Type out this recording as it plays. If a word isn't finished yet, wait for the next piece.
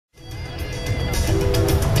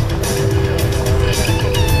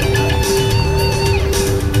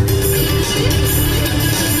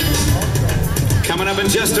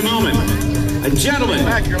a gentleman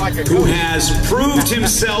who has proved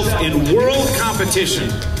himself in world competition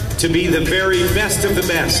to be the very best of the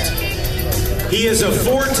best. He is a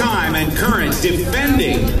four-time and current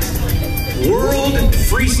defending world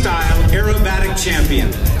freestyle aerobatic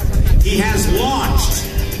champion. He has launched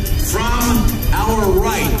from our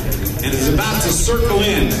right and is about to circle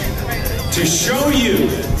in to show you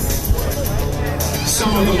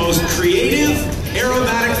some of the most creative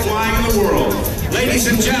aerobatic flying in the world. Ladies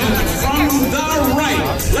and gentlemen, from the right,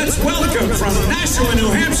 let's welcome from Nashua, New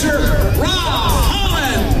Hampshire,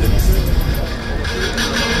 Holland.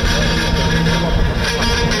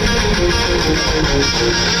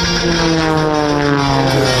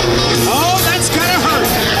 Oh, that's gonna hurt.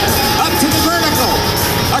 Up to the vertical.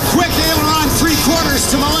 A quick aileron 3/4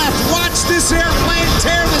 to the left. Watch this airplane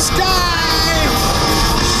tear the sky.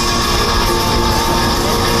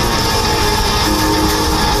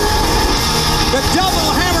 The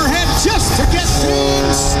double hammerhead just to get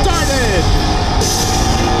things started.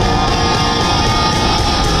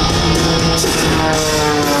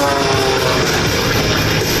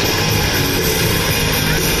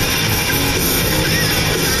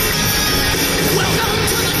 Welcome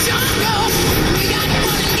to the jungle. We got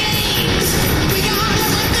fun and games. We got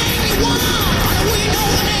everything you want. We know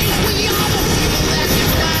the names. We are the people that can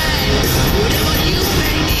find whatever you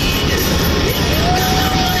may need. If you got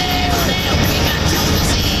the money, we got your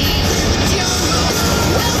disease. Jungle.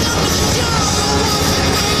 Welcome to the jungle.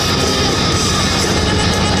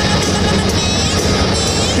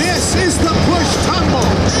 This is the push tumble.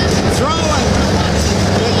 Throwing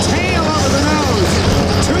the tail over the nose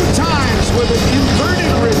 2 times with an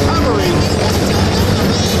inverted recovery.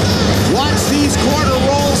 Watch these quarter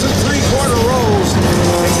rolls and 3/4 rolls.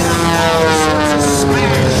 All sorts of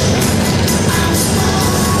smash.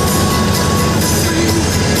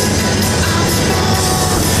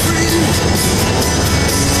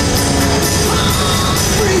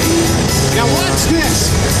 Now watch this.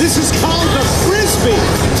 This is called the frisbee.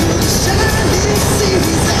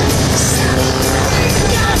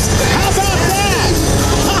 How about that?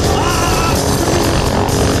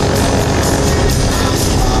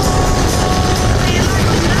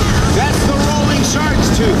 That's the rolling shark's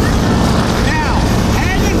tooth. Now,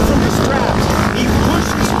 hanging from the strap, he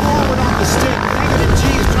pushes forward on the stick. Negative G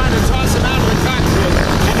is trying to toss him out of the cockpit.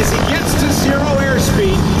 And as he gets to 0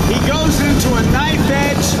 airspeed, he goes into a knife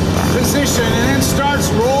edge position and then starts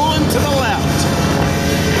rolling to the left.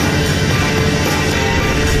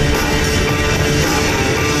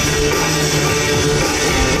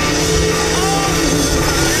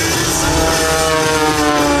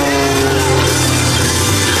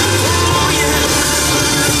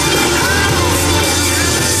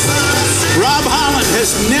 Rob Holland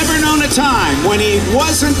has never known a time when he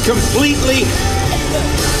wasn't completely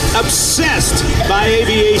obsessed by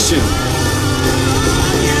aviation.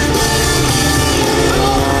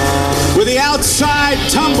 With the outside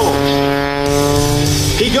tumble,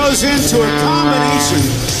 he goes into a combination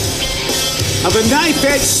of a knife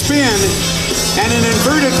edge spin and an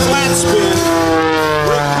inverted flat spin,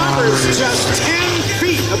 recovers just 10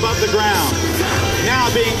 feet above the ground. Now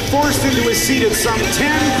being forced into his seat at some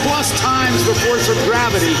 10+ times the force of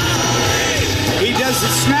gravity. He does the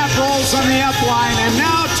snap rolls on the upline and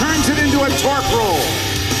now turns it into a torque roll.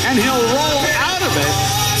 And he'll roll out of it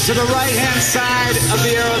to the right-hand side of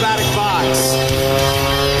the aerobatic box.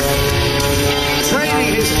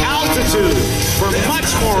 Trading his altitude for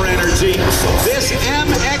much more energy, this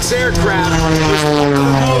MX aircraft is one of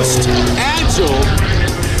the most agile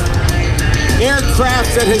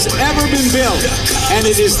aircraft that has ever been built. And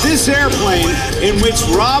it is this airplane in which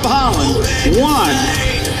Rob Holland won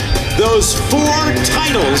those 4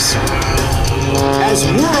 titles as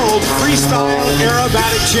World Freestyle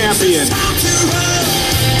Aerobatic Champion.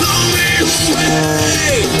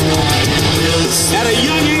 At a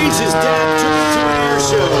young age, his dad took him to an air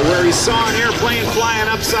show where he saw an airplane flying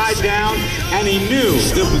upside down, and he knew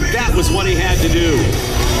that was what he had to do.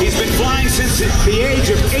 He's been flying since the age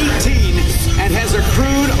of 18 and has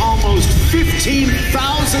accrued almost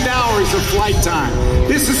 15,000 hours of flight time.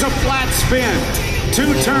 This is a flat spin,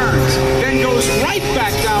 2 turns, then goes right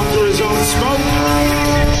back down through his own smoke,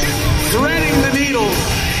 threading the needle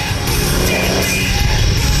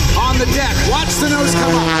on the deck. Watch the nose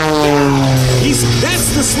come up. That's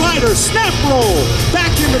the slider. Snap roll.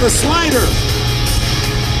 Back into the slider.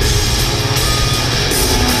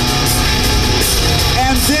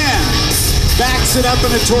 And then backs it up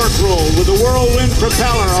in a torque roll with a whirlwind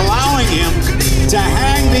propeller, allowing him to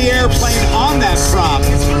hang the airplane on that prop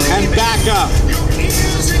and back up.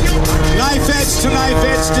 Knife edge to knife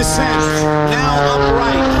edge descent. Now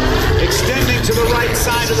upright, extending to the right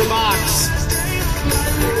side of the box.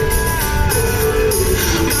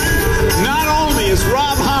 Not only is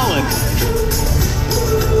Rob Holland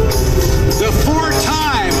the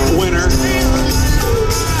four-time winner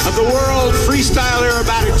of the World Freestyle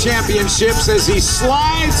Aerobatic Championships as he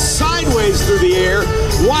slides sideways through the air,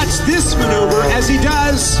 watch this maneuver as he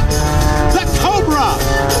does the Cobra.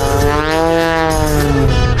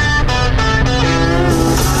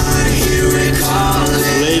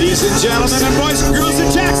 Ladies and gentlemen and boys and girls in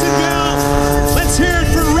Jacksonville, let's hear it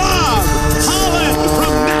for Rob Holland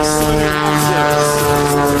from Nashville, New Hampshire.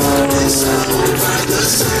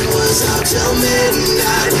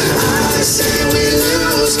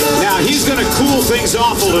 Now he's going to cool things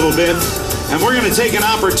off a little bit, and we're going to take an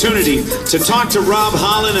opportunity to talk to Rob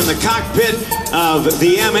Holland in the cockpit of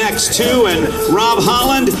the MX-2. And Rob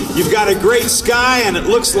Holland, you've got a great sky, and it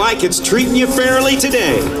looks like it's treating you fairly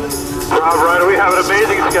today. Rob Ryder, we have an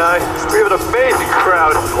amazing sky. We have an amazing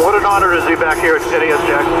crowd. What an honor to be back here at NAS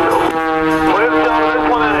Jacksonville. Ladies and gentlemen, I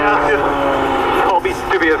just want to ask you,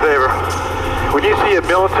 do me a favor. When you see a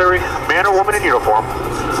military man or woman in uniform,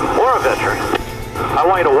 or a veteran, I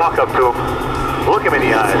want you to walk up to them, look them in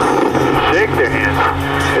the eyes, shake their hands,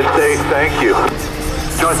 and say thank you.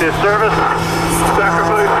 Join this service,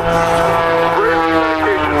 sacrifice, bravery, and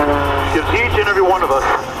dedication gives each and every one of us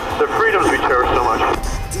the freedoms we cherish so much.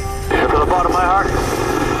 And from the bottom of my heart,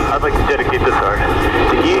 I'd like to dedicate this art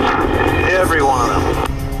to each and every one of them.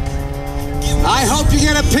 I hope you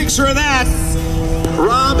get a picture of that.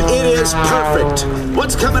 Rob, it is perfect.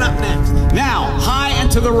 What's coming up next? Now, high and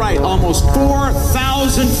to the right, almost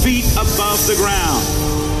 4,000 feet above the ground.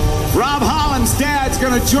 Rob Holland's dad's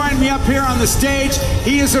going to join me up here on the stage.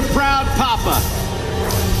 He is a proud papa.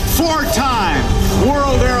 Four-time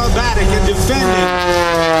World Aerobatic and defending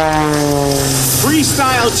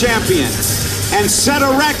freestyle champion, and set a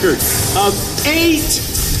record of 8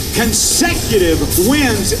 consecutive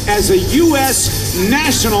wins as a U.S.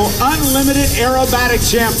 national unlimited aerobatic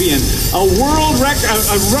champion. A world record,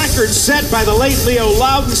 a record set by the late Leo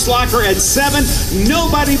Laudenschlager at 7.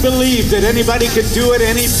 Nobody believed that anybody could do it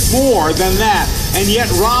any more than that. And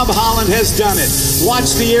yet Rob Holland has done it.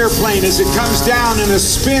 Watch the airplane as it comes down in a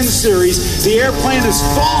spin series. The airplane is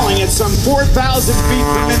falling at some 4,000 feet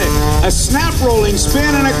per minute. A snap rolling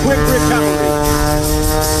spin and a quick recovery.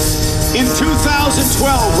 In 2012,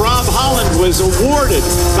 Rob Holland was awarded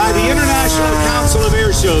by the International Council of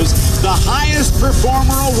Airshows the highest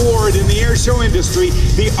performer award in the airshow industry,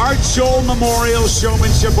 the Art Scholl Memorial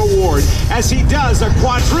Showmanship Award, as he does a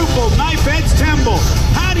quadruple knife edge tumble.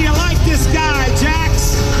 How do you like this guy,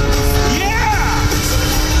 Jax? Yeah!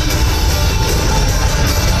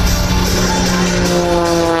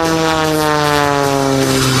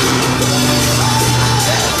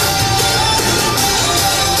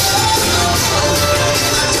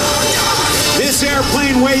 This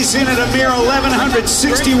airplane weighs in at a mere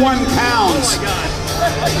 1,161 pounds,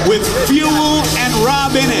 with fuel and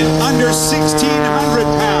Rob in it under 1,600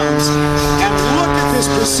 pounds. And look at this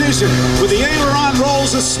precision. With the aileron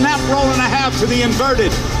rolls a snap roll and a half to the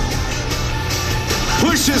inverted.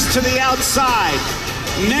 Pushes to the outside.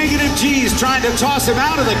 Negative G's trying to toss him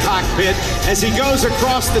out of the cockpit as he goes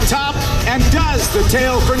across the top and does the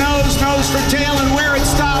tail for nose, nose for tail, and where it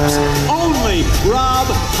stops, only Rob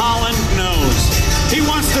Holland knows. He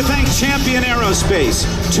wants to thank Champion Aerospace,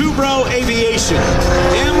 Tubro Aviation,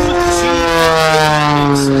 MG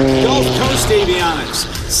Avionics, Gulf Coast Avionics,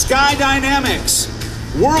 Sky Dynamics,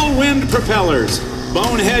 Whirlwind Propellers,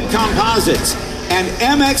 Bonehead Composites, and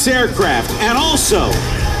MX Aircraft, and also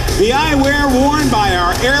the eyewear worn by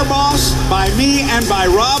our air boss, by me, and by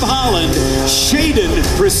Rob Holland, Shaden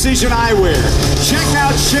Precision Eyewear. Check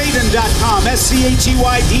out Shaden.com,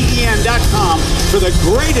 SCHEYDEN.com, for the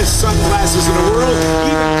greatest sunglasses in the world,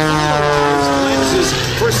 even polarized lenses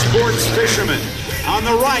for sports fishermen. On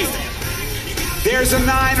the right, there's a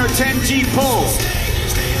 9 or 10 G pull.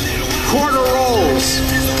 Quarter rolls.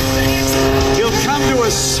 He'll come to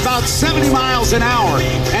us about 70 miles an hour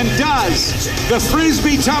and does the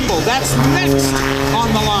frisbee tumble. That's next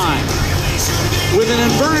on the line. With an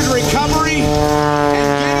inverted recovery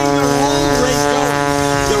and getting the roll rate going.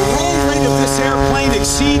 The roll rate of this airplane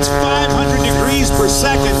exceeds 500 degrees per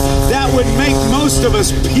second. That would make most of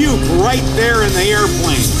us puke right there in the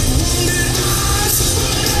airplane.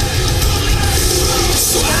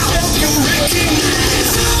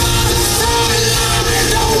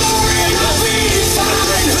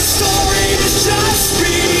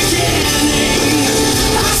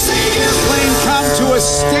 Airplane come to a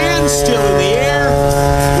standstill in the air.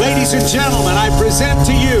 Ladies and gentlemen, I present present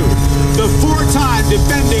to you the four-time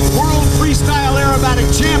defending World Freestyle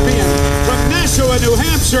Aerobatic Champion from Nashua, New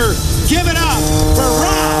Hampshire. Give it up for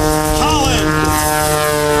Rob Holland.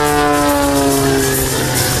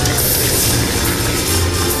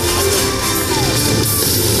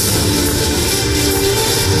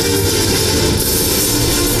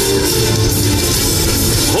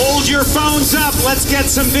 Hold your phones up. Let's get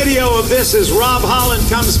some video of this as Rob Holland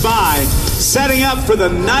comes by, setting up for the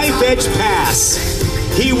knife edge pass.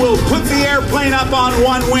 He will put the airplane up on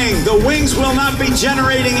one wing. The wings will not be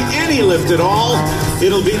generating any lift at all.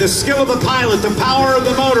 It'll be the skill of the pilot, the power of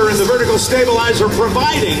the motor, and the vertical stabilizer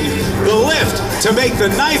providing the lift to make the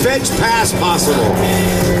knife edge pass possible.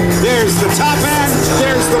 There's the top end,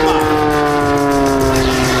 there's the bottom.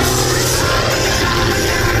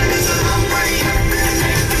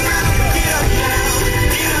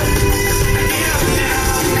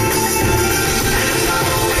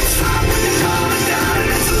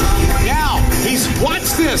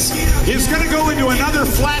 Watch this. He's going to go into another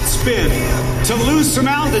flat spin to lose some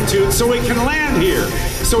altitude so he can land here.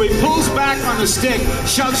 So he pulls back on the stick,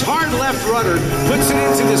 shoves hard left rudder, puts it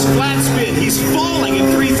into this flat spin. He's falling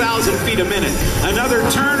at 3,000 feet a minute. Another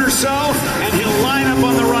turn or so, and he'll line up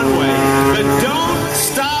on the runway. But don't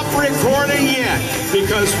stop recording yet,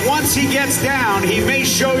 because once he gets down, he may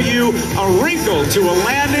show you a wrinkle to a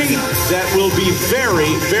landing that will be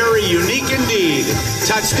very, very unique indeed.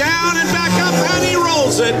 Touchdown and back up, and he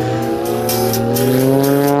rolls it.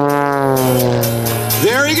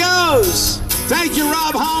 There he goes. Thank you,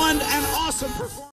 Rob Holland, and awesome performance.